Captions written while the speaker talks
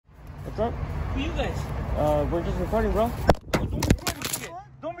What's up? Who you guys? We're just recording, bro.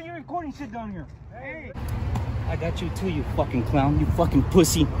 Don't be recording shit down here. Hey. I got you too, you fucking clown. You fucking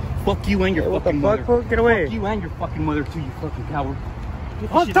pussy. Fuck you and your fucking mother. Fuck, get away. Fuck you and your fucking mother too, you fucking coward.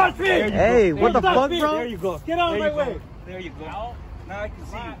 Don't touch me! Hey, what the fuck, bro? There you go. Get out of my way. There you go. Now I can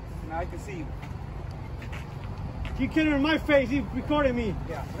see you. Now I can see you. You kidding in my face, you recording me.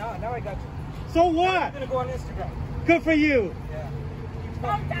 Yeah, now I got you. So what? I'm gonna go on Instagram. Good for you. Yeah.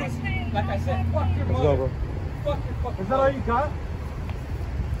 Don't touch me! Like I said, fuck your mother. Let's go, bro. Fuck your fucking Is that all you got?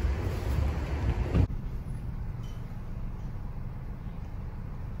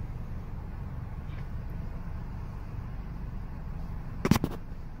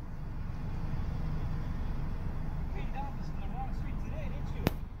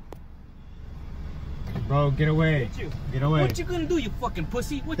 Bro, get away. Get away. What you gonna do, you fucking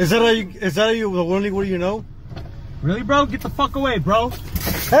pussy? Is that the only word you know? Really, bro? Get the fuck away, bro.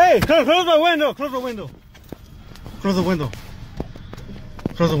 Hey, close my window. Close the window. Close the window.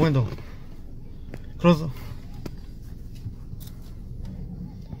 Close the window. Close the...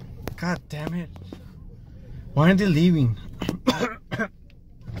 God damn it. Why aren't they leaving?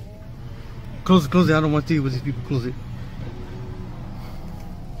 Close it. I don't want to deal with these people. Close it.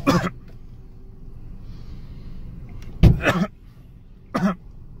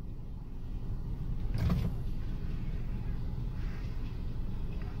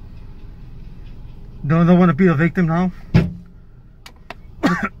 Don't want to be a victim now?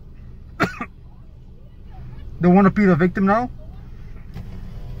 Don't want to be the victim now?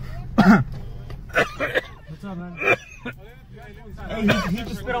 What's up, man? Hey, he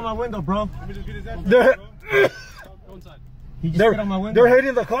just spit on my window, bro. They're spit on my window. They're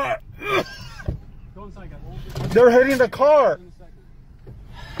hitting the car. They're hitting the car.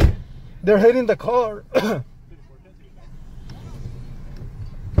 They're hitting the car.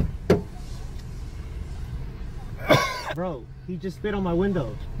 Bro, he just spit on my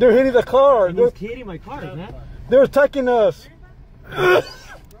window. They're hitting the car. And he's hitting my car, man. They're attacking us.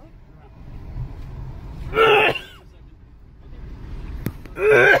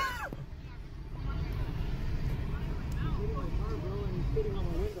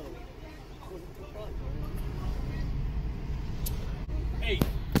 Hey.